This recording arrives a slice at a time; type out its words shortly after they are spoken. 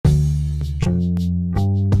Hey,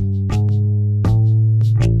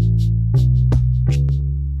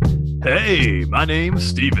 my name's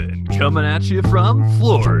Steven, coming at you from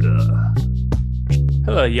Florida.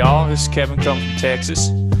 Hello, y'all. This is Kevin coming from Texas.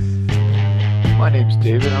 My name's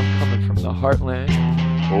David. I'm coming from the heartland,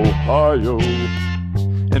 Ohio.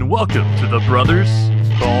 And welcome to the Brothers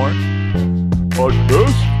Corn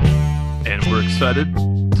Podcast. And we're excited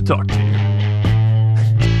to talk to you.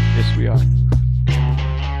 Yes, we are.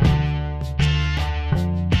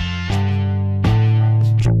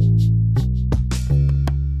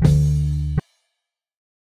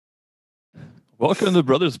 Welcome to the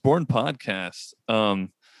Brothers Born podcast.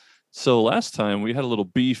 So last time we had a little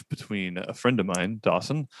beef between a friend of mine,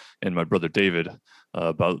 Dawson, and my brother David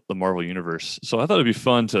about the Marvel Universe. So I thought it'd be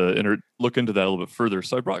fun to look into that a little bit further.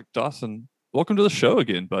 So I brought Dawson. Welcome to the show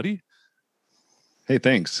again, buddy. Hey,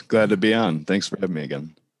 thanks. Glad to be on. Thanks for having me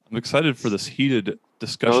again. I'm excited for this heated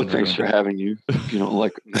discussion. Oh, thanks for having you. If you don't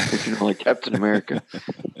like Captain America.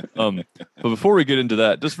 But before we get into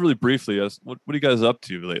that, just really briefly, what are you guys up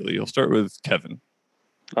to lately? I'll start with Kevin.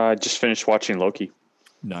 I just finished watching Loki.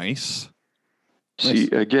 Nice. See,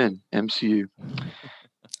 again, MCU.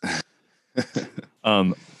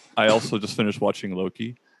 I also just finished watching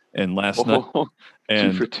Loki, and last night,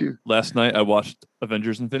 2 for 2. Last night I watched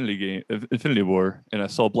Avengers Infinity War, and I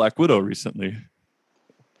saw Black Widow recently.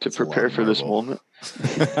 To prepare for this moment.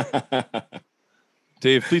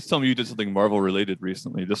 Dave, please tell me you did something Marvel related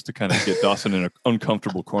recently, just to kind of get Dawson in an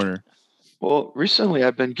uncomfortable corner. Well, recently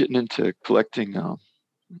I've been getting into collecting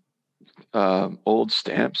old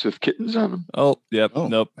stamps with kittens on them. Oh, yep. Oh.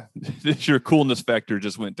 Nope. Your coolness factor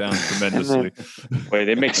just went down tremendously. Wait,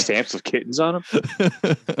 they make stamps with kittens on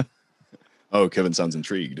them? Oh, Kevin sounds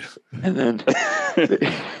intrigued. And then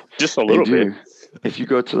just a little bit. If you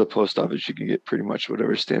go to the post office, you can get pretty much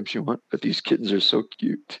whatever stamps you want. But these kittens are so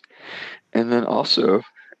cute. And then also,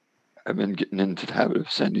 I've been getting into the habit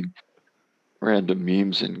of sending random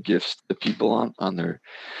memes and gifts to people on their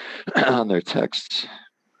on their texts.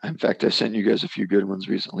 In fact, I sent you guys a few good ones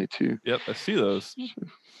recently too. Yep, I see those.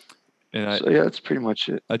 And so yeah, that's pretty much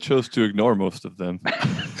it. I chose to ignore most of them.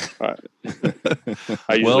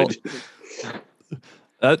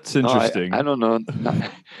 That's interesting. I don't know.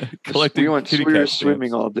 Collecting we kitty were cat swimming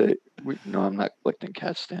stamps all day. No, I'm not collecting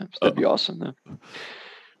cat stamps. That'd be awesome though.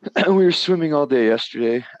 We were swimming all day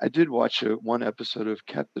yesterday. I did watch one episode of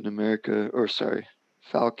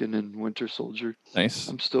Falcon and Winter Soldier. Nice.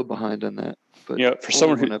 I'm still behind on that. But yeah, for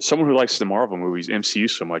someone who likes the Marvel movies, MCU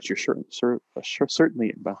so much, you're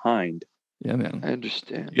certainly behind. Yeah, man. I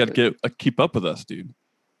understand. You got to keep up with us, dude.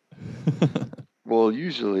 Well,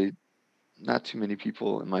 usually, not too many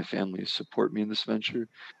people in my family support me in this venture,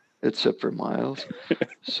 except for Miles.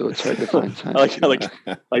 So it's hard to find time.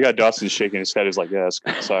 I got Dawson shaking his head. He's like, "Yeah,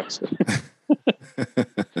 that sucks."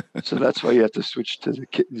 So that's why you have to switch to the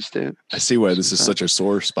kitten stamp. I see why this is such a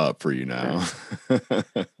sore spot for you now.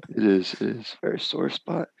 It is a very sore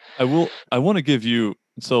spot. I want to give you,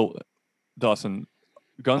 so Dawson,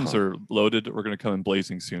 guns are loaded. We're going to come in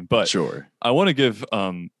blazing soon, but sure. I want to give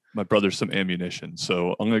my brother some ammunition.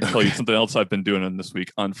 So I'm going to tell you something else I've been doing on this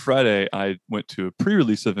week. On Friday, I went to a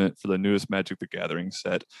pre-release event for the newest Magic the Gathering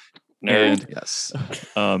set. And yes,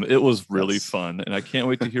 it was really fun, and I can't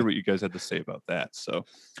wait to hear what you guys had to say about that. So,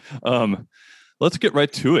 let's get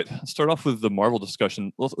right to it. Let's start off with the Marvel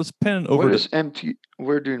discussion. Let's pan over to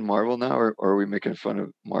We're doing Marvel now, or are we making fun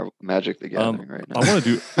of Marvel Magic the Gathering right now? I want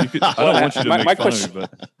to do. I don't want you to make fun of me,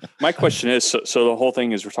 but my question is: so the whole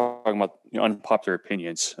thing is we're talking about unpopular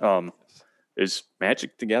opinions. Is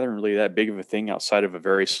Magic the Gathering really that big of a thing outside of a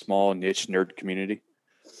very small niche nerd community?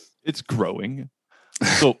 It's growing.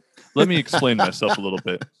 So let me explain myself a little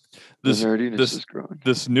bit. The nerdiness is growing.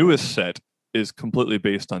 This newest set is completely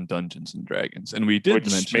based on Dungeons and Dragons, and we did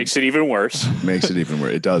mention makes it even worse.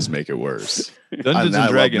 It does make it worse. Dungeons and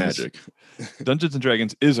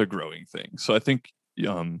Dragons is a growing thing, so I think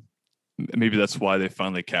maybe that's why they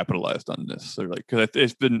finally capitalized on this. They're like,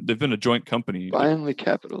 because they've been a joint company finally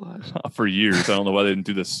capitalized for years. I don't know why they didn't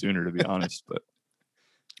do this sooner, to be honest,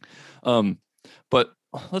 but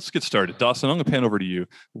let's get started. Dawson, I'm going to pan over to you.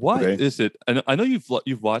 Why is it? And I know you've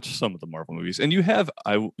watched some of the Marvel movies, and you have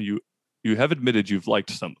admitted you've liked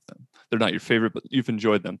some of them. They're not your favorite, but you've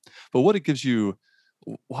enjoyed them. But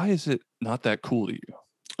why is it not that cool to you?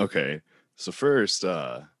 Okay, so first,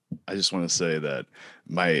 I just want to say that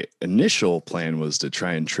my initial plan was to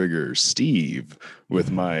try and trigger Steve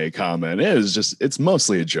with my comment. It's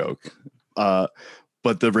mostly a joke.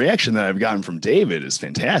 But the reaction that I've gotten from David is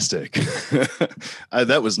fantastic.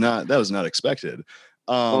 That was not expected.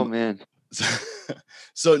 Oh man.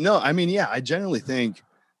 So no, I mean, yeah, I generally think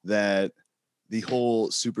that the whole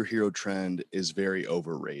superhero trend is very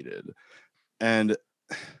overrated. And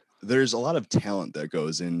there's a lot of talent that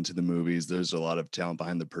goes into the movies. There's a lot of talent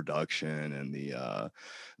behind the production and the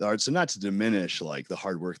art. So not to diminish like the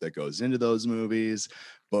hard work that goes into those movies,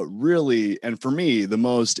 but really, and for me, the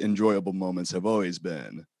most enjoyable moments have always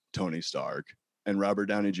been Tony Stark and Robert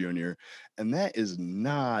Downey Jr. And that is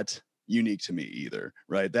not unique to me either,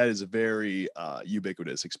 right? That is a very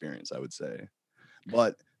ubiquitous experience, I would say.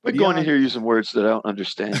 But going to hear using words that I don't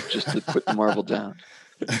understand just to put the Marvel down.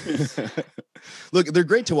 Look, they're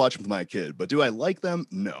great to watch with my kid, but do I like them?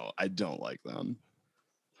 No, I don't like them.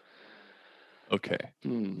 Okay.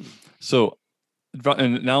 So,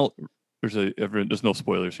 and now there's no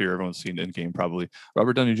spoilers here. Everyone's seen Endgame probably.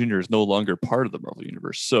 Robert Downey Jr. is no longer part of the Marvel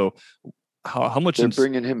Universe. So, how much they're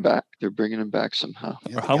bringing him back? They're bringing him back somehow.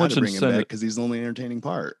 Yeah, how much incentive? Because he's the only entertaining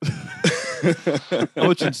part. How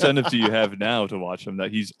much incentive do you have now to watch him that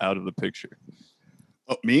he's out of the picture?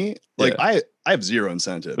 Oh, me? Like I have zero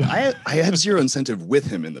incentive. I have zero incentive with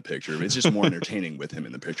him in the picture. It's just more entertaining with him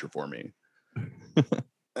in the picture for me.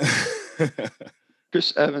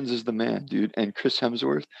 Chris Evans is the man, dude, and Chris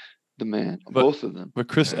Hemsworth, the man. Both of them. But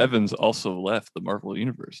Chris Evans also left the Marvel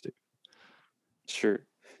Universe, dude. Sure.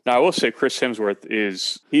 Now I will say Chris Hemsworth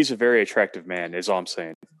he's a very attractive man, is all I'm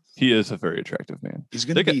saying. He is a very attractive man. He's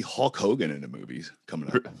going to be Hulk Hogan in a movie coming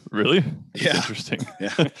up. Really? Yeah. Interesting.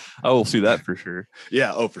 Yeah. I will see that for sure.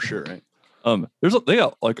 Yeah. Oh, for sure. Right. They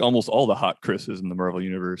got like almost all the hot Chris's in the Marvel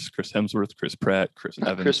Universe. Chris Hemsworth, Chris Pratt, Chris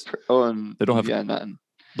Evans. And they don't have. Yeah, nothing.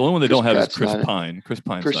 The only one they don't have Pratt's is Chris Pine. Chris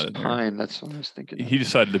Pine's not in there. Pine, that's what I was thinking. He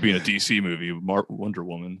decided to be in a DC movie, Wonder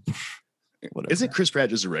Woman. Whatever. Isn't Chris Pratt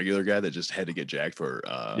just a regular guy that just had to get jacked for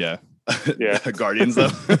yeah Guardians though?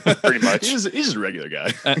 Pretty much. He's just a regular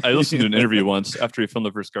guy. I listened to an interview once after he filmed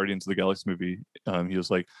the first Guardians of the Galaxy movie. He was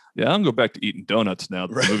like, "Yeah, I'm gonna go back to eating donuts now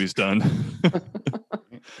that the movie's done."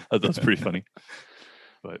 That's pretty funny.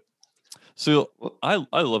 But so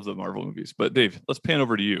I love the Marvel movies. But Dave, let's pan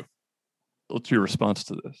over to you. What's your response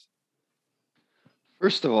to this?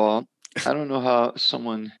 First of all, I don't know how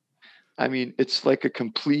it's like a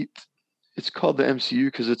complete. It's called the MCU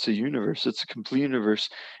because it's a universe. It's a complete universe,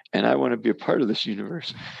 and I want to be a part of this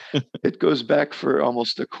universe. It goes back for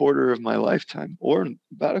almost a quarter of my lifetime, or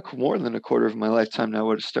more than a quarter of my lifetime now.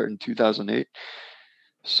 Would have started in 2008.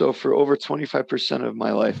 So for over 25% of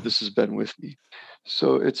my life, this has been with me.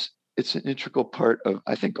 So it's an integral part of,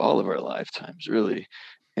 I think, all of our lifetimes, really.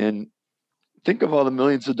 And think of all the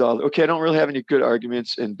millions of dollars. Okay, I don't really have any good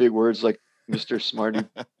arguments and big words like Mr. Smarty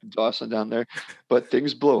Dawson down there, but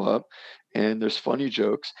things blow up. And there's funny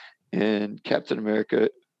jokes, and Captain America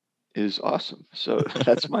is awesome. So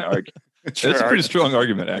that's my argument. That's a pretty strong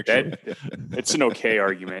argument, actually. It's an okay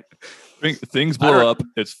argument. Things blow up.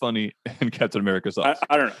 It's funny, and Captain America's awesome.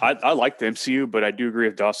 I don't know. I like the MCU, but I do agree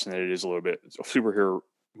with Dawson that it is a little bit. Superhero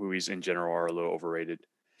movies in general are a little overrated.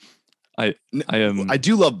 I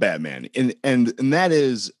do love Batman, and that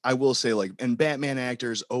is, I will say, like, and Batman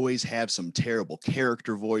actors always have some terrible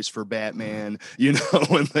character voice for Batman, you know,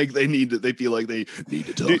 when like they feel like they need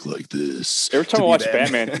to talk like this. Every time I watch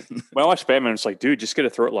Batman, when I watch Batman, it's like, dude, just get a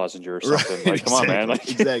throat lozenge or something. Right, like, come on, man. Like,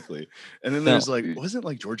 exactly. And then there's wasn't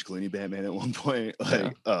like George Clooney Batman at one point?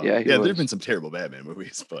 Like, there've been some terrible Batman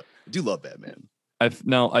movies, but I do love Batman. I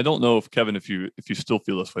don't know if Kevin, if you still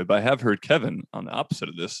feel this way, but I have heard Kevin on the opposite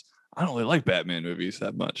of this. I don't really like Batman movies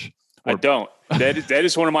that much. I don't. That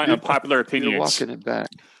is one of my unpopular opinions. You're walking it back.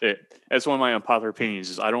 That's one of my unpopular opinions.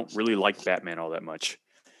 Is I don't really like Batman all that much.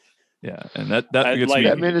 Yeah, and that gets me.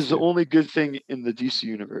 Batman is the only good thing in the DC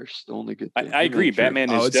universe. The only good thing. I agree. Batman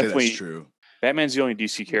is definitely true. Batman's the only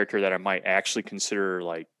DC character that I might actually consider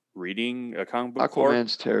like reading a comic book.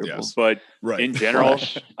 Aquaman's terrible, yes. But in general,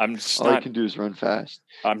 I'm just all he can do is run fast.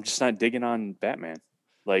 I'm just not digging on Batman.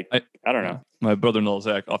 Like I don't know. My brother-in-law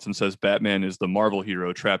Zach often says Batman is the Marvel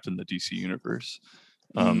hero trapped in the DC universe,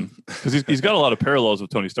 because he's got a lot of parallels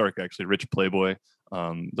with Tony Stark. Actually, rich playboy,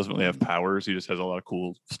 doesn't really have powers. He just has a lot of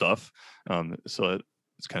cool stuff. So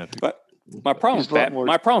it's kind of. But my problem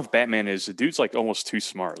with Batman is the dude's like almost too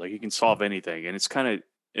smart. Like he can solve anything, and it's kind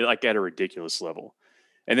of like at a ridiculous level.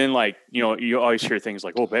 And then like you always hear things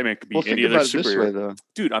like, "Oh, Batman could be any other superhero."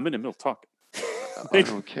 Dude, I'm in the middle of talking. I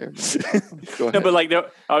don't care. Go ahead. No, but like, I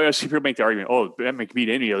always see people make the argument, "Oh, Batman can beat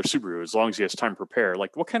any other superhero as long as he has time to prepare."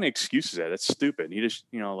 Like, what kind of excuse is that? That's stupid. He just,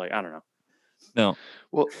 like, I don't know. No.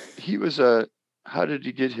 Well, he was how did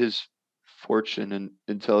he get his fortune and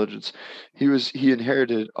intelligence? He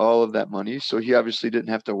inherited all of that money, so he obviously didn't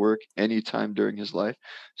have to work any time during his life.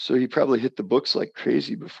 So he probably hit the books like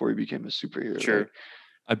crazy before he became a superhero. Sure. Right?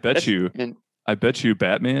 I bet you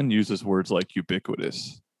Batman uses words like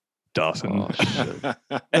ubiquitous. Dawson.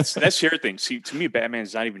 That's the other thing. See, to me,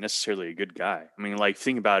 Batman's not even necessarily a good guy. I mean, like,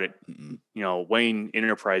 think about it. Wayne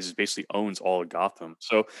Enterprises basically owns all of Gotham.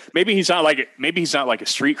 So maybe he's not like a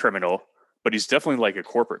street criminal, but he's definitely like a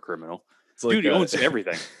corporate criminal. Dude, he owns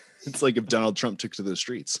everything. It's like if Donald Trump took to the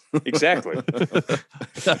streets. Exactly.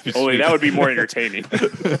 Only that would be more entertaining.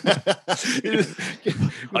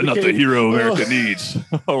 I'm not the hero America needs.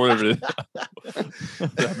 Or whatever it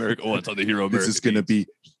is. America wants on the hero America. This is going to be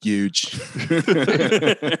huge.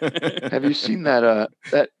 Have you seen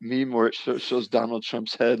that meme where it shows Donald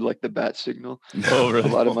Trump's head like the bat signal? Oh, really?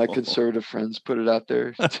 A lot of my conservative friends put it out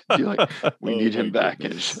there to be like, we need him back.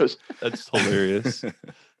 And it shows. That's hilarious.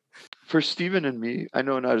 For Steven and me, I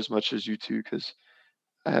know not as much as you two because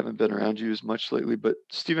I haven't been around you as much lately, but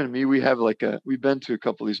Steven and me, we've been to a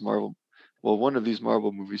couple of these one of these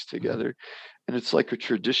Marvel movies together, and it's like a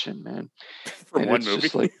tradition, man. From one movie?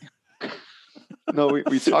 Just like, no,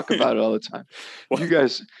 we talk about it all the time. You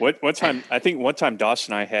guys, one time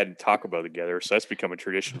Dawson and I had Taco Bell together, so that's become a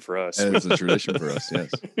tradition for us. It's a tradition for us,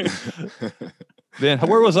 yes. Man,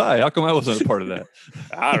 where was I? How come I wasn't a part of that?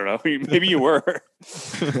 I don't know. Maybe you were.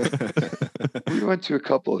 We went to a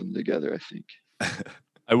couple of them together, I think.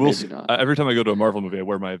 I will. Every time I go to a Marvel movie, I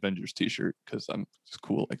wear my Avengers T-shirt because I'm just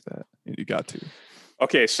cool like that. You got to.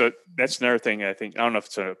 Okay, so that's another thing. I don't know if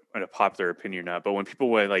it's a popular opinion or not, but when people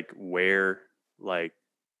wear like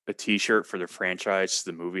a T-shirt for their franchise,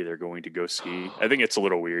 the movie they're going to go see, I think it's a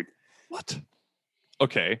little weird. What?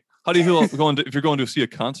 Okay. How do you feel if you're going to see a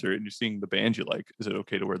concert and you're seeing the band you like? Is it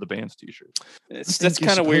okay to wear the band's T-shirt? That's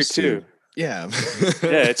kind of weird too. Yeah.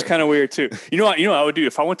 Yeah, it's kind of weird too. You know what I would do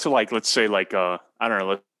if I went to let's say I don't know,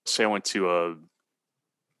 let's say I went to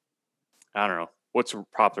I don't know, what's a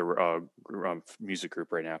popular music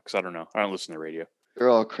group right now? Because I don't know. I don't listen to the radio. They're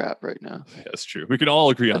all crap right now. That's true. We can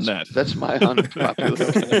all agree on that. That's my unpopular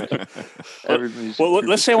opinion.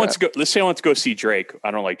 Let's say I want to go see Drake. I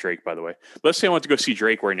don't like Drake, by the way. Let's say I want to go see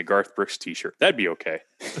Drake wearing a Garth Brooks T-shirt. That'd be okay.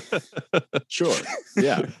 Sure.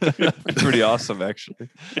 Yeah. That's pretty awesome, actually.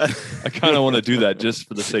 I kind of want to do that just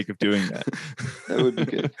for the sake of doing that. That would be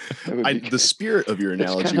good. The spirit of your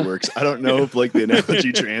analogy works. I don't know if the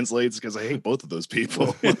analogy translates because I hate both of those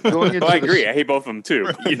people. I agree. I hate both of them too.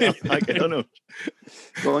 I don't know.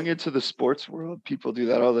 Going into the sports world, people do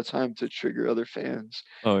that all the time to trigger other fans.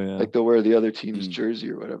 Oh yeah, like they'll wear the other team's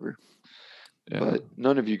jersey or whatever. Yeah. But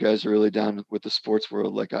none of you guys are really down with the sports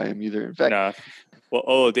world like I am either. In fact, nah.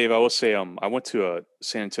 Well, Dave, I will say, I went to a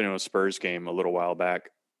San Antonio Spurs game a little while back,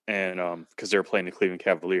 and because they were playing the Cleveland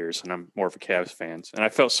Cavaliers, and I'm more of a Cavs fan, and I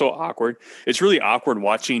felt so awkward. It's really awkward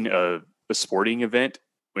watching a sporting event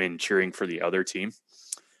when cheering for the other team.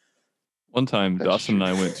 One time, Dawson and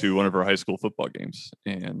I went to one of our high school football games,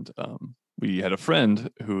 and we had a friend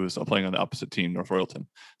who was playing on the opposite team, North Royalton.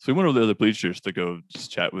 So we went over to the bleachers to go just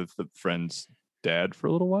chat with the friend's dad for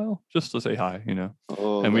a little while, just to say hi,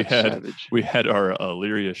 Oh, and we savage. had our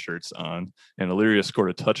Illyria shirts on, and Illyria scored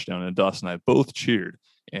a touchdown, and Dawson and I both cheered,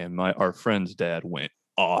 and our friend's dad went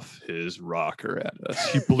off his rocker at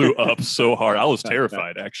us. He blew up so hard. I was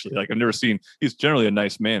terrified, actually. Like, I've never seen. He's generally a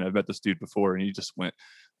nice man. I've met this dude before, and he just went.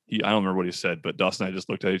 I don't remember what he said, but Dawson and I just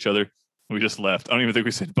looked at each other. We just left. I don't even think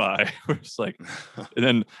we said bye. We're just like,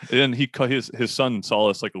 and then he cut his son saw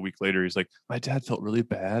us like a week later. He's like, my dad felt really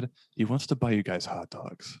bad. He wants to buy you guys hot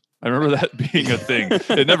dogs. I remember that being a thing.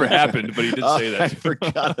 It never happened, but he did say that. I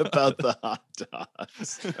forgot about the hot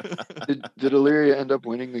dogs. Did Illyria end up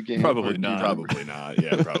winning the game? Probably not. Probably not.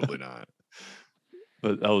 Yeah, probably not.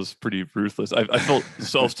 But that was pretty ruthless. I felt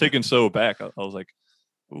so. I was taken so back. I was like,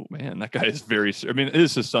 oh man, that guy is very. I mean, it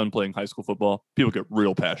is his son playing high school football. People get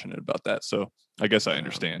real passionate about that, so I guess I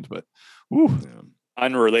understand. But,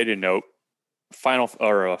 on a related note,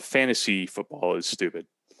 fantasy football is stupid.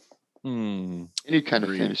 Any kind of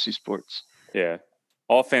fantasy sports. Yeah,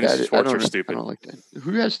 all fantasy sports are stupid. I don't like that.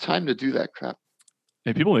 Who has time to do that crap?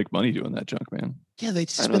 Hey, people make money doing that junk, man. Yeah, they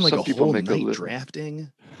spend like a whole night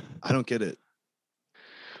drafting. I don't get it.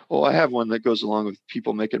 Oh, I have one that goes along with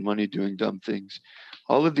people making money doing dumb things.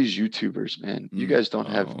 All of these YouTubers, man, you guys don't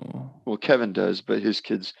have, well, Kevin does, but his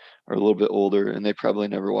kids are a little bit older and they probably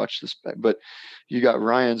never watched this back. But you got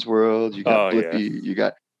Ryan's World, you got Blippi, you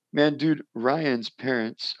got, man, dude, Ryan's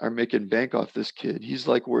parents are making bank off this kid. He's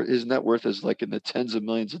like, his net worth is like in the tens of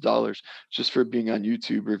millions of dollars just for being on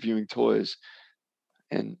YouTube reviewing toys.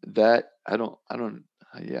 And that, I'm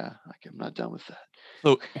not done with that.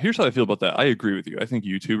 So here's how I feel about that. I agree with you. I think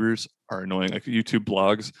YouTubers are annoying. Like YouTube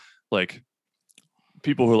blogs, like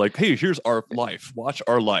people who are like, hey, here's our life, watch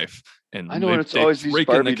our life. And I know, and it's always these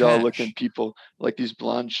Barbie doll looking people, like these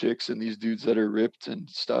blonde chicks and these dudes that are ripped and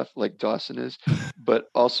stuff, like Dawson is, but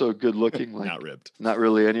also good looking. Like not ripped. Not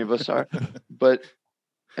really any of us are, but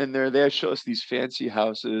and they show us these fancy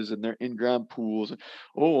houses and their in-ground pools. And,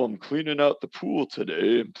 oh, I'm cleaning out the pool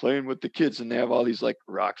today and playing with the kids. And they have all these like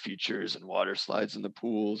rock features and water slides in the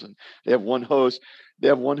pools. And they have one hose. They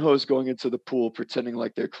have one hose going into the pool, pretending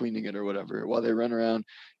like they're cleaning it or whatever, while they run around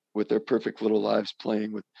with their perfect little lives,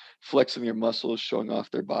 playing with, flexing their muscles, showing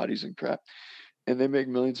off their bodies and crap. And they make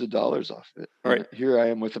millions of dollars off it. All right. Here I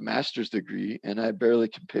am with a master's degree and I barely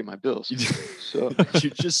can pay my bills. So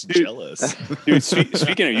you're just jealous. Dude,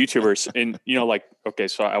 speaking of YouTubers, and like, okay,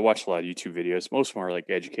 so I watch a lot of YouTube videos. Most of them are like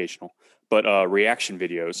educational, but reaction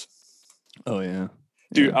videos. Oh yeah.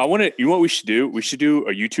 Dude, I want to, you know what we should do? We should do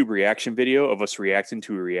a YouTube reaction video of us reacting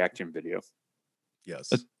to a reaction video.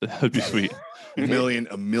 Yes. That'd be sweet. a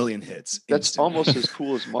million hits. That's instantly. almost as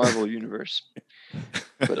cool as Marvel Universe,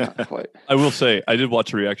 but not quite. I will say I did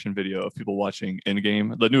watch a reaction video of people watching Endgame.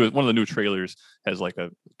 One of the new trailers has like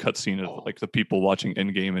a cutscene of like the people watching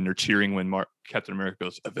Endgame and they're cheering when Captain America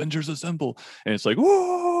goes, "Avengers Assemble," and it's like,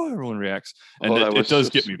 whoa, everyone reacts, and it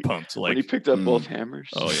does get me pumped. Like when he picked up both hammers.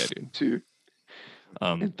 Oh yeah, dude. Too.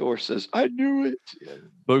 And Thor says, "I knew it." Yeah,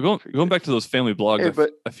 but going back to those family blogs, hey,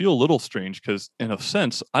 I feel a little strange because, in a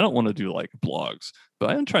sense, I don't want to do like blogs, but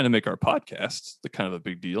I am trying to make our podcasts the kind of a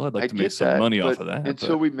big deal. I'd like to make some money off of that.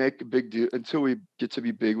 Until we make a big deal, until we get to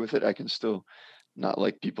be big with it, I can still not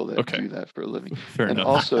like people that do that for a living. Fair enough.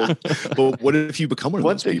 Also, well, what if you become one of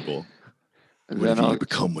those people? And what then if you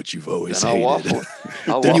become what you've always hated?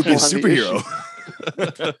 Then you'll be a superhero.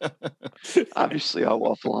 Obviously, I'll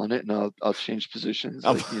waffle on it and I'll change positions,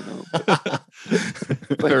 like,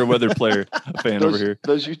 fair weather player fan over here.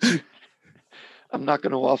 Those YouTube, I'm not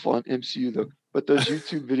going to waffle on MCU though, but those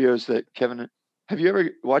YouTube videos that Kevin, have you ever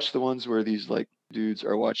watched the ones where these like dudes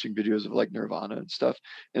are watching videos of like Nirvana and stuff,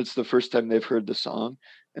 and it's the first time they've heard the song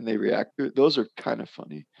and they react to it? Those are kind of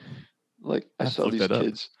funny. Like I saw these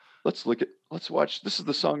kids. Let's watch. This is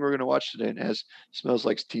the song we're going to watch today, and it smells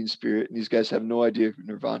like Teen Spirit. And these guys have no idea who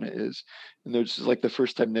Nirvana is, and they're just like the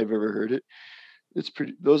first time they've ever heard it. It's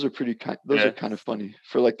pretty. Those are kind of funny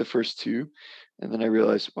for like the first two, and then I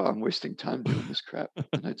realized, wow, I'm wasting time doing this crap.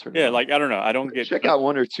 And I turn. Like I don't know. I don't get. Check out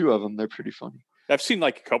one or two of them. They're pretty funny. I've seen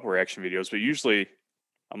like a couple reaction videos, but usually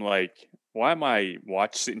I'm like, why am I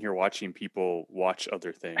sitting here watching people watch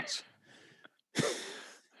other things?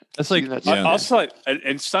 That's like, also, and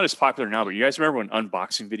it's not as popular now, but you guys remember when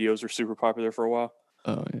unboxing videos were super popular for a while?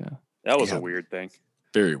 Oh yeah, that was a weird thing.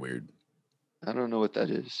 Very weird. I don't know what that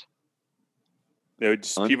is. They would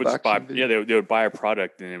just people just buy they would buy a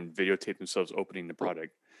product and then videotape themselves opening the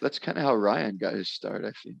product. That's kind of how Ryan got his start,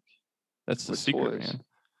 I think. That's the secret, man.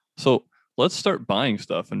 So let's start buying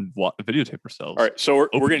stuff and videotape ourselves. All right, so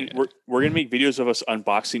we're gonna make videos of us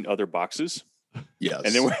unboxing other boxes. Yes,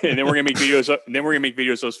 and then we're gonna make videos. Then we're gonna make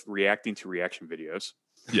videos of us reacting to reaction videos.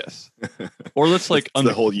 Yes, or let's like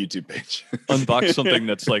the whole YouTube page unbox something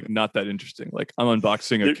that's like not that interesting. Like I'm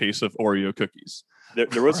unboxing a case of Oreo cookies.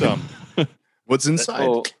 There was what's inside?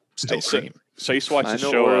 Oh, still cream. So I used to watch I the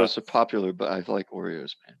know show. Oreos are popular, but I like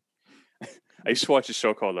Oreos, man. I used to watch a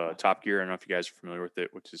show called Top Gear. I don't know if you guys are familiar with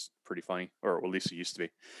it, which is pretty funny, or at least it used to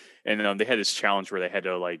be. And they had this challenge where they had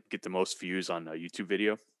to like get the most views on a YouTube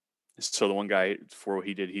video. So the one guy, for what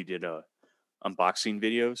he did unboxing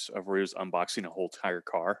videos of where he was unboxing a whole entire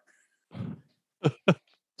car.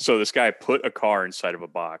 So this guy put a car inside of a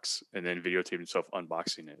box and then videotaped himself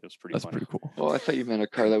unboxing it. It was pretty funny. Pretty cool. Well, I thought you meant a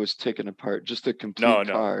car that was taken apart, just a complete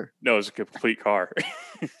car. No, it was a complete car.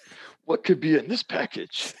 What could be in this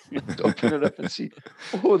package? Open it up and see.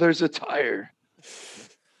 Oh, there's a tire.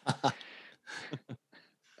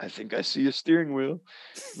 I think I see a steering wheel.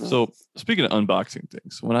 No. So speaking of unboxing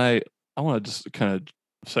things, when I want to just kind of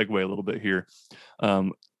segue a little bit here.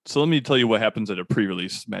 So let me tell you what happens at a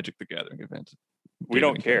pre-release Magic the Gathering event. We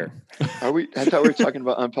don't care. Are we? I thought we were talking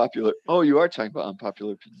about unpopular. Oh, you are talking about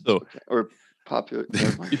unpopular opinions. So, okay. Or popular.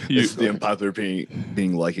 The unpopular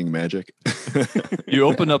being liking Magic. You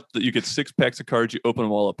open up you get 6 packs of cards. You open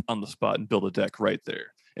them all up on the spot and build a deck right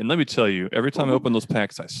there. And let me tell you, every time I open those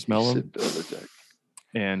packs, I smell them. Build a deck.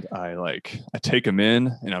 And I take them in,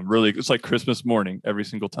 and it's like Christmas morning every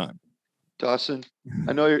single time. Dawson,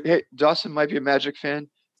 I know Dawson might be a Magic fan,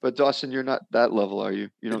 but Dawson, you're not that level, are you?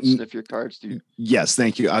 You don't sniff your cards, do you? Yes,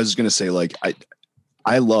 thank you. I was going to say,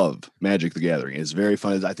 I love Magic the Gathering. It's very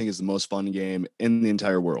fun. I think it's the most fun game in the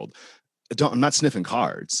entire world. I'm not sniffing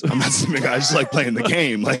cards. I just like playing the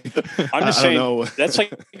game. Like I'm just saying, that's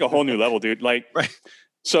like a whole new level, dude. Like, right.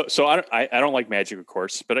 So I don't like Magic, of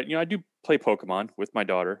course, but I do play Pokemon with my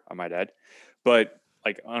daughter, I might add. But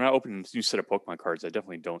like when I open a new set of Pokemon cards, I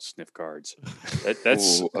definitely don't sniff cards.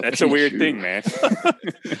 That's a weird thing, man.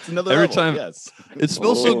 It's another Every level, time. Yes. It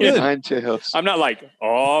smells so good. I'm not like,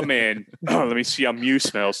 oh man, let me see how Mew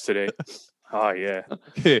smells today. Oh yeah.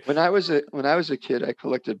 When I was a kid, I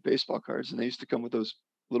collected baseball cards, and they used to come with those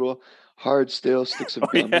little hard, stale sticks of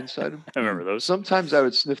gum inside them. I remember those. Sometimes I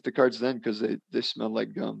would sniff the cards then because they smelled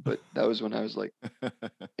like gum. But that was when I was like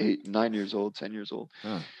 8, 9 years old, 10 years old.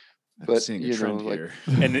 Huh. But seeing a trend here.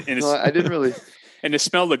 I didn't really. And the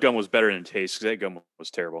smell of the gum was better than the taste because that gum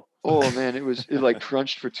was terrible. Oh man, it like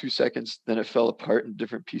crunched for 2 seconds, then it fell apart in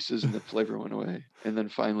different pieces, and the flavor went away. And then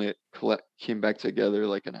finally, it came back together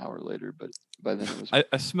like an hour later. But by then, it was.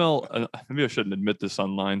 I smell. Maybe I shouldn't admit this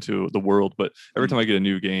online to the world, but every time I get a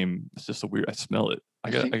new game, it's just a weird. I smell it.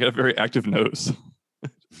 I got a very active nose.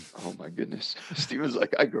 Oh my goodness. Steven's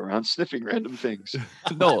like, I go around sniffing random things.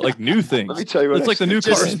 No, like new things. Let me tell you what. It's like the new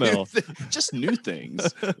car smell. Just new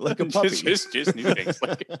things. Like a puppy. Just new things.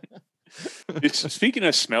 Like, speaking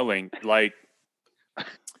of smelling, like,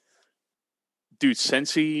 dude,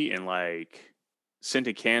 Scentsy and like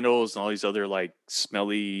scented candles and all these other like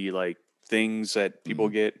smelly like things that people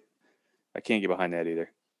get. I can't get behind that either.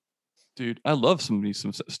 Dude, I love some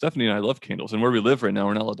Stephanie and I love candles, and where we live right now,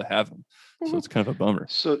 we're not allowed to have them, so it's kind of a bummer.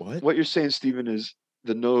 So what you're saying, Stephen, is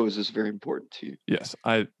the nose is very important to you. Yes,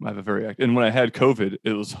 I have a very active, and when I had COVID,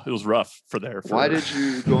 it was rough for there. Why did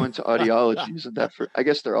you go into audiology? Isn't that for? I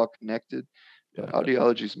guess they're all connected. Yeah.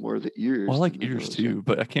 Audiology is more the ears. Well, I like ears too,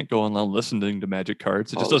 but I can't go online listening to magic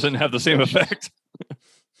cards. It just doesn't have the same effect.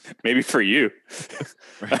 Maybe for you.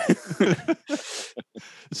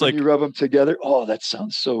 It's like you rub them together. Oh, that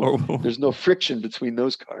sounds so. There's no friction between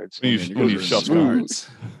those cards. When you shuffle cards.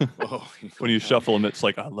 When you shuffle them, it's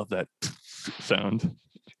like, I love that sound.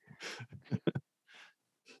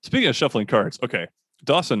 Speaking of shuffling cards, okay,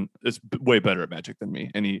 Dawson is way better at Magic than me,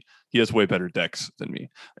 and he has way better decks than me.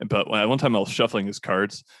 But one time I was shuffling his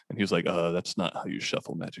cards, and he was like, "That's not how you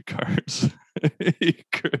shuffle Magic cards."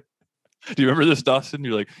 Do you remember this, Dawson?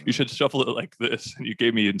 You're like, you should shuffle it like this. And you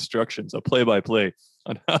gave me instructions, a play-by-play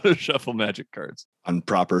on how to shuffle Magic cards. On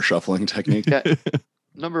proper shuffling technique. Yeah.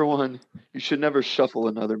 Number one, you should never shuffle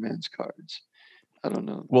another man's cards. I don't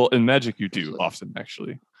know. Well, in Magic, you do often,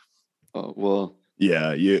 actually. Oh, well.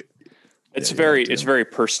 Yeah, it's a very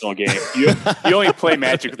personal game. You only play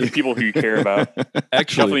Magic with the people who you care about.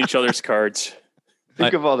 Actually, shuffling each other's cards.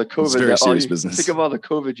 Think of all the COVID. Very serious business. Think of all the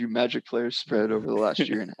COVID you Magic players spread over the last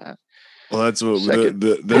year and a half. Well, that's what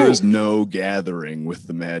there is no gathering with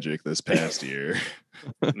the Magic this past year.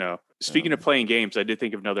 No. Speaking of playing games, I did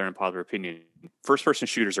think of another unpopular opinion. First-person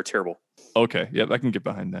shooters are terrible. Okay, yeah, I can get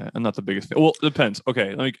behind that. I'm not the biggest fan. Well, it depends.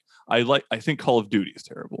 Okay, I think Call of Duty is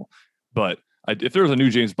terrible, but if there was a new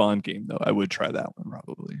James Bond game, though, I would try that one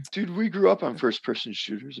probably. Dude, we grew up on first-person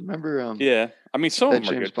shooters. Remember? Yeah, I mean, some of them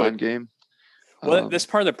are James good, Bond game. Well, that's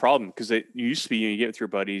part of the problem because you used to be you get with your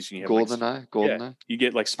buddies and you have GoldenEye. Yeah, you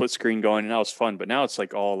get like split screen going and that was fun, but now it's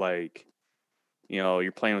like all like,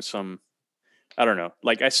 you're playing with some. I don't know.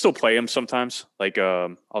 Like I still play them sometimes. Like I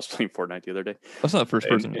was playing Fortnite the other day. That's not first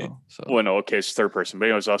person though. So. Well, no, okay, it's third person. But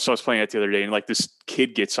anyways, so I was playing that the other day, and like this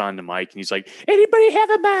kid gets on the mic and he's like, "Anybody have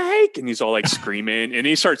a mic?" And he's all like screaming, and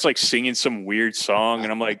he starts like singing some weird song,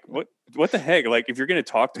 and I'm like, "What the heck?" Like if you're gonna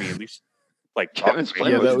talk to me, at least like talk to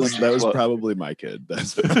me. Yeah, that was probably my kid.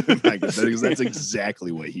 That's my kid. That's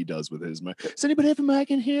exactly what he does with his mic. Does anybody have a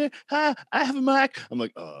mic in here? Hi, I have a mic. I'm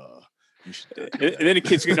like, And then the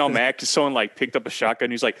kid's getting all mad because someone like picked up a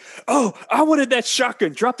shotgun. He's like, "Oh, I wanted that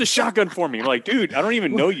shotgun. Drop the shotgun for me." I'm like, "Dude, I don't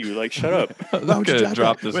even know you. Like, shut up." I'm gonna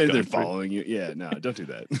drop this. Wait, they're following you. Yeah, no, don't do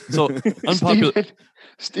that. So unpopular.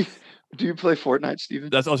 Steve, do you play Fortnite,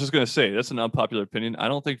 Steven? I was just gonna say that's an unpopular opinion. I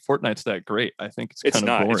don't think Fortnite's that great. I think it's kind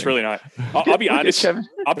of boring. It's really not. I'll be honest.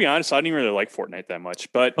 I'll be honest. I don't even really like Fortnite that much.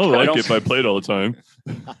 But I like it. But I play it all the time.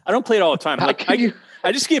 I don't play it all the time.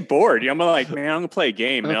 I just get bored. I'm like, man, I'm gonna play a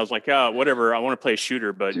game, and I was like, whatever. I want to play a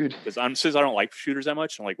shooter, but since I don't like shooters that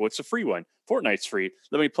much, I'm like, what's the free one? Fortnite's free.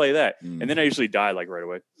 Let me play that, and then I usually die like right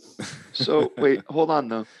away. So wait, hold on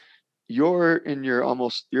though. You're in your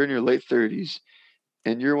late 30s,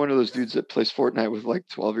 and you're one of those dudes that plays Fortnite with like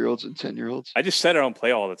 12-year-olds and 10-year-olds. I just said I don't play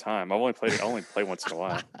all the time. I only play once in a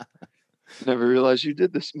while. Never realized you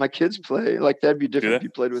did this. My kids play. Like that'd be different if you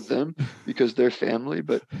played with them because they're family,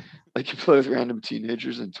 but like you play with random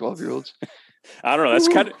teenagers and 12-year-olds. I don't know. That's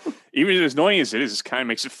kind of, even as annoying as it is, it kind of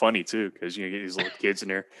makes it funny too because you get these little kids in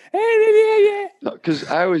there. Hey, no, because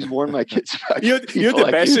I always warn my kids about you know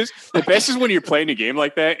the best is the best is when you're playing a game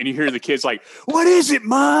like that and you hear the kids like, "What is it,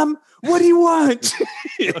 Mom? What do you want?"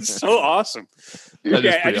 It's so awesome.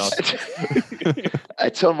 I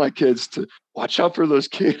tell my kids to watch out for those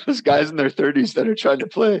guys in their 30s that are trying to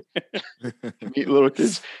play. Meet little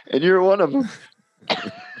kids, and you're one of them.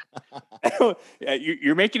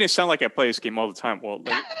 You're making it sound like I play this game all the time. Well,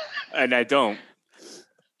 and I don't.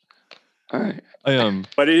 All right.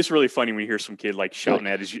 But it is really funny when you hear some kid like shouting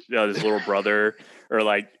at his little brother, or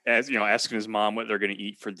like asking his mom what they're going to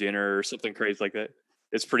eat for dinner or something crazy like that.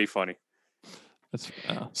 It's pretty funny.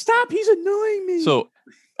 Stop! He's annoying me. So,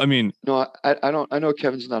 I mean, no, I don't. I know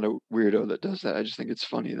Kevin's not a weirdo that does that. I just think it's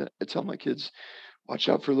funny that I tell my kids, watch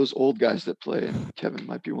out for those old guys that play, and Kevin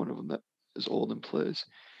might be one of them that is old and plays.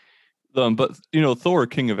 But Thor,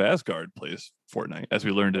 King of Asgard, plays Fortnite, as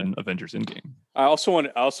we learned in Avengers Endgame. I also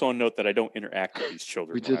want to note that I don't interact with these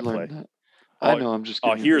children. We did learn play. that. I know. I'm just.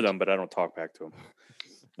 I'll hear them, but I don't talk back to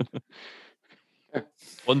them.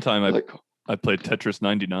 One time, I played Tetris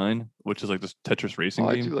 99, which is like this Tetris racing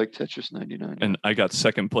game. I do like Tetris 99, and I got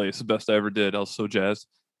second place, the best I ever did. I was so jazzed.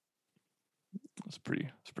 It's pretty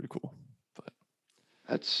cool. But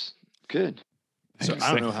that's good. So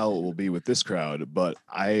I don't know how it will be with this crowd, but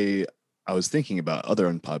I was thinking about other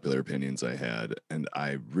unpopular opinions I had, and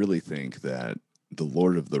I really think that The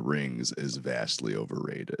Lord of the Rings is vastly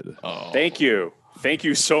overrated. Oh. Thank you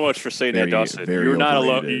so much for saying that, Dawson. You're not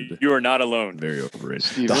alone. You are not alone. Very overrated.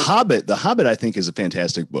 Steven? The Hobbit, I think, is a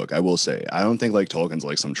fantastic book. I will say, I don't think like Tolkien's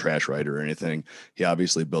like some trash writer or anything. He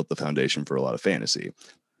obviously built the foundation for a lot of fantasy.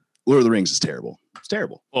 Lord of the Rings is terrible. It's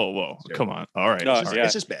terrible. Whoa. Come on. All right. No,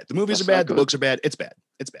 it's just bad. The movies are bad. The books are bad. It's bad.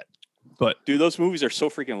 But dude, those movies are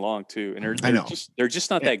so freaking long too, and they're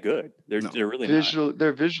just not that good. They're really not.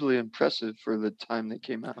 They're visually impressive for the time they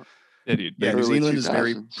came out. Yeah, dude. Yeah, New Zealand is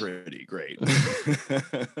very pretty great.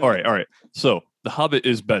 All right. So The Hobbit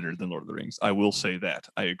is better than Lord of the Rings. I will say that.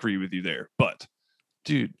 I agree with you there. But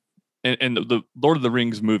dude, and the Lord of the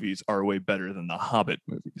Rings movies are way better than the Hobbit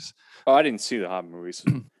movies. Oh, I didn't see the Hobbit movies.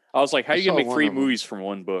 I was like, how are you gonna make 3 movies from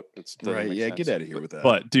one book? That's right. Yeah, sense. Get out of here with that.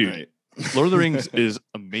 But dude, Lord of the Rings is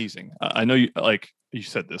amazing. I know you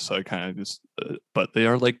said this, so I kind of just, but they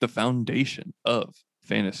are like the foundation of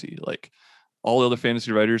fantasy. Like all the other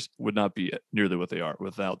fantasy writers would not be nearly what they are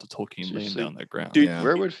without the Tolkien laying down that ground. Dude,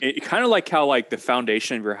 it kind of like how like the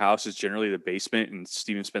foundation of your house is generally the basement, and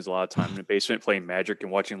Steven spends a lot of time in the basement playing Magic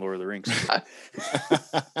and watching Lord of the Rings.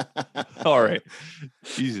 All right,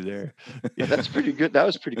 easy there. Yeah, that's pretty good. That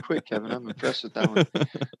was pretty quick, Kevin. I'm impressed with that one.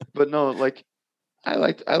 But no, like I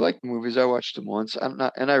like the movies. I watched them once. I'm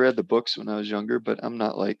not, and I read the books when I was younger, but I'm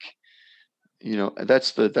not like,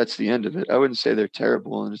 that's the end of it. I wouldn't say they're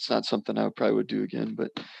terrible, and it's not something I probably would do again.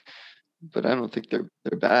 But I don't think they're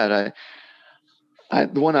bad.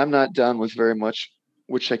 The one I'm not down with very much,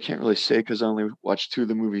 which I can't really say because I only watched 2 of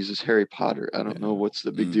the movies, is Harry Potter. I don't know what's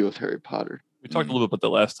the big deal with Harry Potter. We talked a little bit about that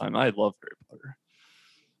last time. I love Harry Potter,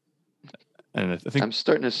 and I think I'm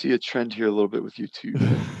starting to see a trend here a little bit with you too.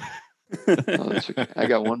 Okay. I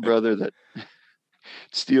got one brother that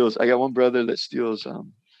steals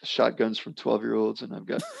shotguns from 12-year-olds, and I've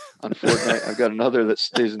got on Fortnite. I've got another that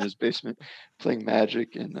stays in his basement playing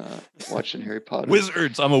Magic and watching Harry Potter.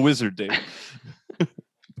 Wizards. I'm a wizard, Dave.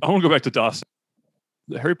 I want to go back to Dawson.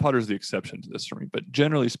 Harry Potter is the exception to this for me, but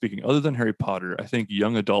generally speaking, other than Harry Potter, I think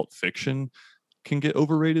young adult fiction can get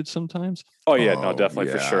overrated sometimes. Oh yeah, no,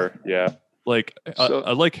 definitely for sure. Yeah. Like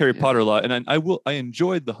I like Harry Potter a lot, and I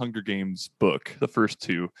enjoyed the Hunger Games book, the first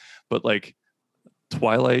 2, but like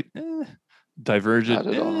Twilight,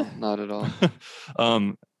 Divergent, not at all.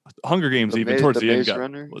 Hunger Games, even towards the end,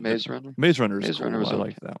 Maze Runner. Maze Runner is cool. I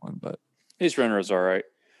like that one, but Maze Runner is all right.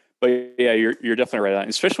 But yeah, you're definitely right on,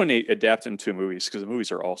 especially when they adapt them to movies, because the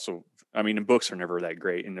movies are also, the books are never that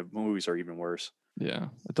great, and the movies are even worse. Yeah,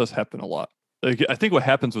 it does happen a lot. Like, I think what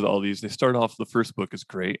happens with all these, they start off, the first book is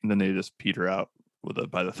great, and then they just peter out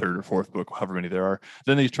by the 3rd or 4th book, however many there are.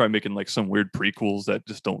 Then they try making like some weird prequels that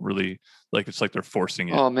just don't really, like, it's like they're forcing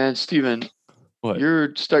it. Oh man, Steven, what?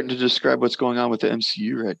 You're starting to describe what's going on with the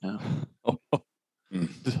MCU right now.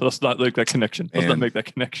 Let's not make that connection. Let's not make that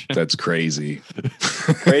connection. That's crazy.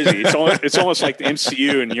 Crazy. It's almost like the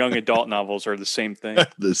MCU and young adult novels are the same thing.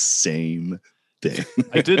 The same thing.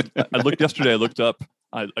 I looked yesterday. I looked up.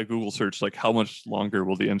 I Google searched like how much longer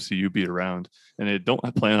will the MCU be around, and they don't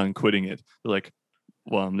plan on quitting it. They're like,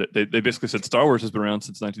 well, they basically said Star Wars has been around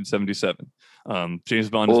since 1977. James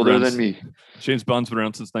Bond older than me. James Bond's been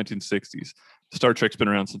around since 1960s. Star Trek's been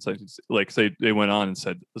around since they went on and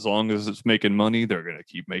said as long as it's making money, they're gonna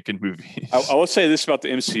keep making movies. I will say this about the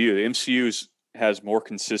MCU: the MCU has more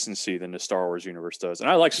consistency than the Star Wars universe does, and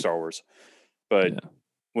I like Star Wars, but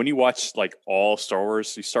when you watch like all Star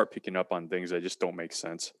Wars, you start picking up on things that just don't make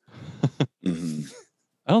sense. Mm-hmm.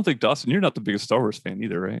 I don't think Dawson, you're not the biggest Star Wars fan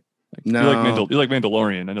either, right? Like, no, you like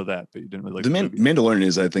Mandalorian. I know that, but you didn't really like the Mandalorian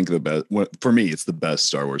is, I think, the best for me. It's the best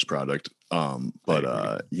Star Wars product.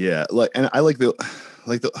 But yeah, and I like the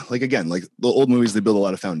old movies. They build a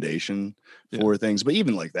lot of foundation for things, but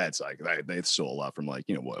even like that's like they stole a lot from like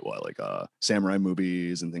samurai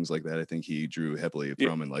movies and things like that. I think he drew heavily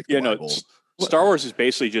from and like the Bible. Star Wars is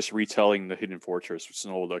basically just retelling The Hidden Fortress, which is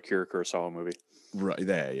an old Akira Kurosawa movie. Right.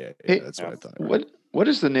 Yeah. Hey, that's what I thought. Right? What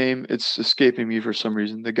is the name? It's escaping me for some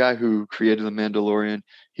reason. The guy who created The Mandalorian,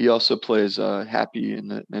 he also plays Happy in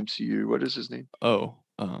the MCU. What is his name? Oh,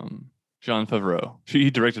 Jon Favreau.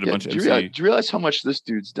 He directed a bunch of MCU. Do you realize how much this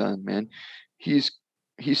dude's done, man? He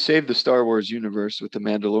saved the Star Wars universe with The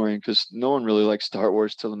Mandalorian because no one really liked Star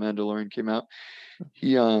Wars till The Mandalorian came out.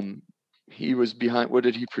 He was behind. What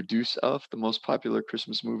did he produce? Elf, the most popular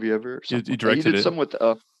Christmas movie ever. He directed he did some with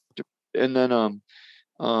Elf, and then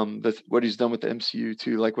what he's done with the MCU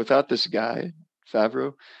too. Like without this guy,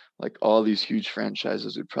 Favreau, like all these huge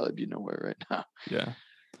franchises would probably be nowhere right now. Yeah.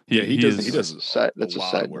 He does. That's a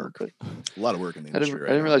side work. But a lot of work in the industry.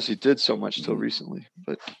 I didn't realize he did so much till recently.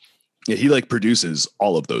 But yeah, he like produces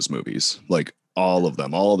all of those movies, like all of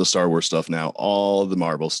them, all of the Star Wars stuff now, all the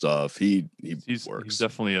Marvel stuff. He's works. He's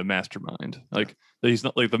definitely a mastermind. Like he's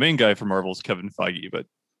not like the main guy for Marvel is Kevin Feige, but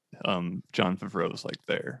Jon Favreau is like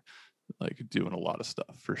there, like doing a lot of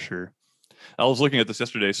stuff for sure. I was looking at this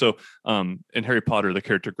yesterday. So in Harry Potter, the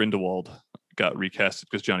character Grindelwald got recasted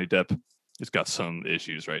because Johnny Depp has got some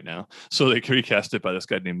issues right now. So they recast it by this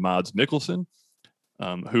guy named Mads Mikkelsen,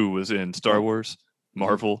 who was in Star Wars,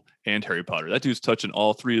 Marvel, and Harry Potter. That dude's touching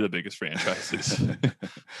all three of the biggest franchises.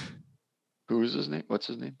 Who is his name? What's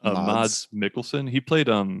his name? Mads Mikkelsen. He played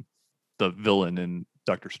the villain in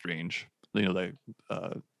Doctor Strange. I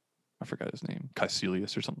forgot his name,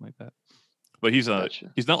 Caecilius or something like that. But he's not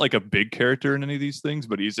like a big character in any of these things,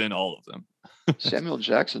 but he's in all of them. Samuel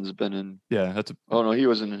Jackson's been in. Yeah, Oh no, he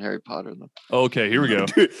wasn't in Harry Potter though. Okay, here we go.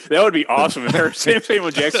 Dude, that would be awesome if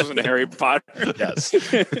Samuel Jackson was in Harry Potter. Yes.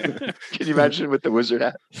 Can you imagine with the wizard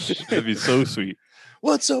hat? That'd be so sweet.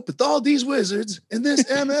 What's up with all these wizards in this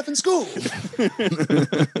MF in school?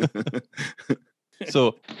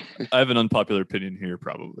 So I have an unpopular opinion here,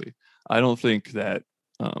 probably. I don't think that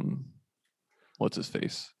what's his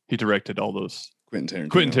face? He directed all those Quentin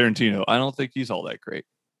Tarantino. I don't think he's all that great.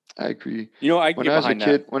 I agree. When I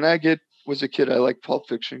was a kid, I liked Pulp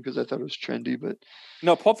Fiction because I thought it was trendy. But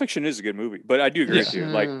no, Pulp Fiction is a good movie. But I do agree with you.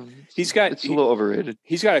 Like it's a little overrated.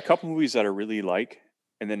 He's got a couple movies that I really like,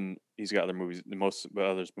 and then he's got other movies. Most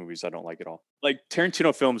other movies I don't like at all. Like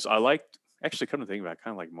Tarantino films, I liked. Actually, come to think about it, I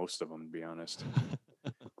kind of like most of them, to be honest.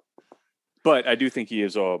 But I do think he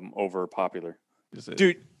is over popular.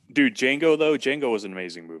 Dude, Django was an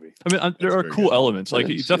amazing movie. I mean, there are cool elements. Like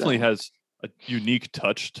he definitely has a unique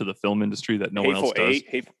touch to the film industry that no one else does.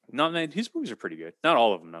 His movies are pretty good. Not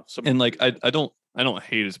all of them though. And like I don't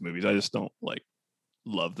hate his movies. I just don't like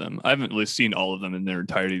love them. I haven't really seen all of them in their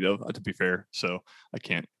entirety though, to be fair. So I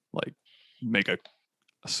can't like make a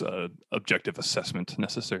objective assessment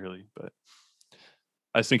necessarily, but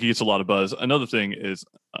I just think he gets a lot of buzz. Another thing is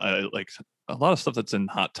I like a lot of stuff that's in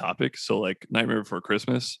Hot Topic. So like Nightmare Before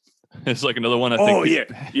Christmas is like another one. I think. Oh yeah,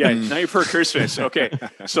 Nightmare Before Christmas. Okay,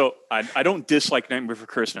 so I don't dislike Nightmare Before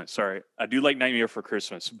Christmas. Sorry, I do like Nightmare Before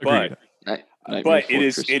Christmas, but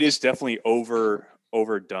it is definitely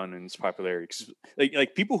overdone in its popularity.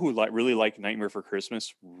 Like people who really like Nightmare Before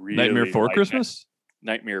Christmas, Nightmare Before Christmas,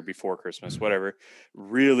 Nightmare Before Christmas, whatever,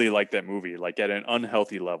 really like that movie, like at an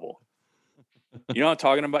unhealthy level. You know what I'm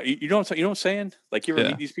talking about? You know what I'm saying? Like you ever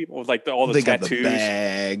meet these people with like all the tattoos, got the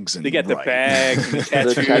bags, and they got the bags and the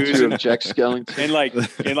tattoos, the tattoo of Jack Skellington,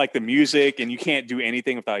 and like the music, and you can't do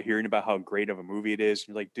anything without hearing about how great of a movie it is.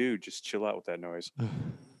 You're like, dude, just chill out with that noise.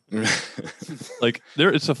 Like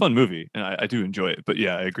it's a fun movie, and I do enjoy it. But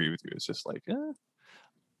yeah, I agree with you. It's just like, I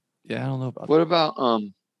don't know about. What about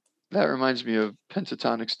that reminds me of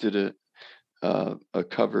Pentatonics did a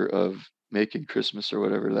cover of Making Christmas or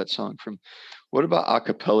whatever that song from. What about a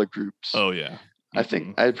cappella groups? Oh yeah, I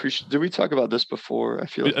think I appreciate. Did we talk about this before? I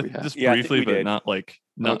feel like we have just briefly, but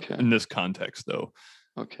not in this context though.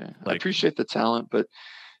 Okay, I appreciate the talent, but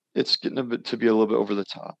it's getting to be a little bit over the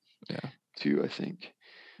top. Yeah, too. I think.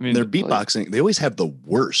 I mean, they're beatboxing. They always have the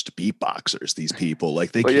worst beatboxers. These people,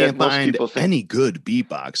 like they can't find any good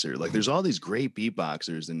beatboxer. Like there's all these great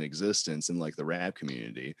beatboxers in existence in like the rap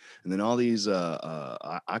community, and then all these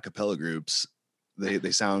a cappella groups,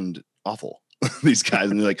 they sound awful. These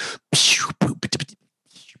guys, and they're like,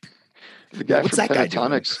 the guy from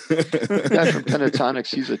Pentatonics. The guy from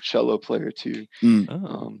Pentatonics, he's a cello player too.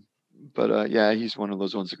 But he's one of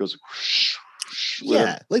those ones that goes. Whoosh, whoosh.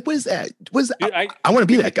 Yeah, like what is that? What is that? Dude, I want to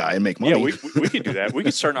be that guy and make money. Yeah, we could do that. We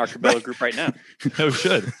could start an acapella group right now. No, we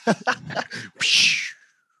should.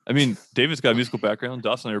 I mean, David's got a musical background.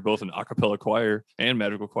 Dawson and I are both in acapella choir and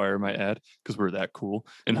magical choir, I might add, because we're that cool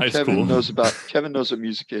in high school. Kevin knows what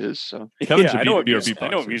music is. So Kevin I know what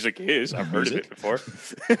music is. I've heard of it before.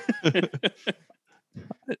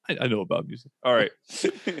 I know about music. All right.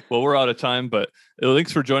 Well, we're out of time, but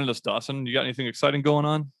thanks for joining us, Dawson. You got anything exciting going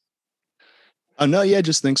on? No, yeah,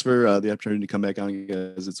 just thanks for the opportunity to come back on,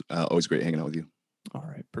 guys. It's always great hanging out with you. All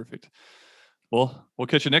right, perfect. Well, we'll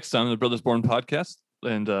catch you next time on the Brothers Born podcast.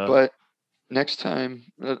 And but next time,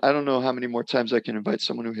 I don't know how many more times I can invite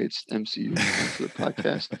someone who hates MCU to the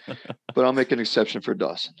podcast, but I'll make an exception for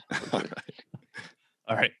Dawson. All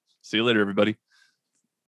right. See you later, everybody.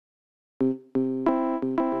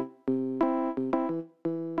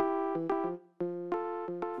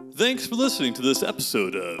 Thanks for listening to this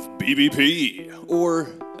episode of BBP, or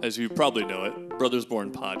as you probably know it, Brothers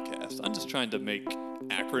Born Podcast. I'm just trying to make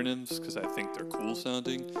acronyms because I think they're cool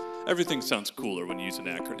sounding. Everything sounds cooler when you use an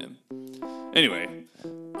acronym. Anyway,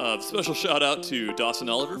 special shout out to Dawson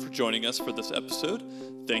Oliver for joining us for this episode.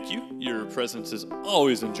 Thank you. Your presence is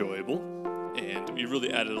always enjoyable, and you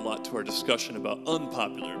really added a lot to our discussion about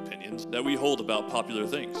unpopular opinions that we hold about popular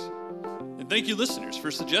things. And thank you, listeners,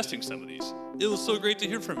 for suggesting some of these. It was so great to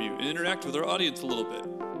hear from you and interact with our audience a little bit.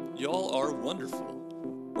 Y'all are wonderful.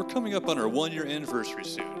 We're coming up on our 1-year anniversary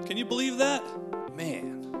soon. Can you believe that?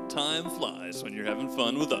 Man, time flies when you're having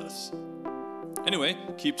fun with us. Anyway,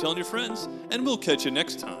 keep telling your friends, and we'll catch you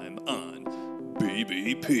next time on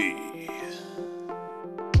BBP.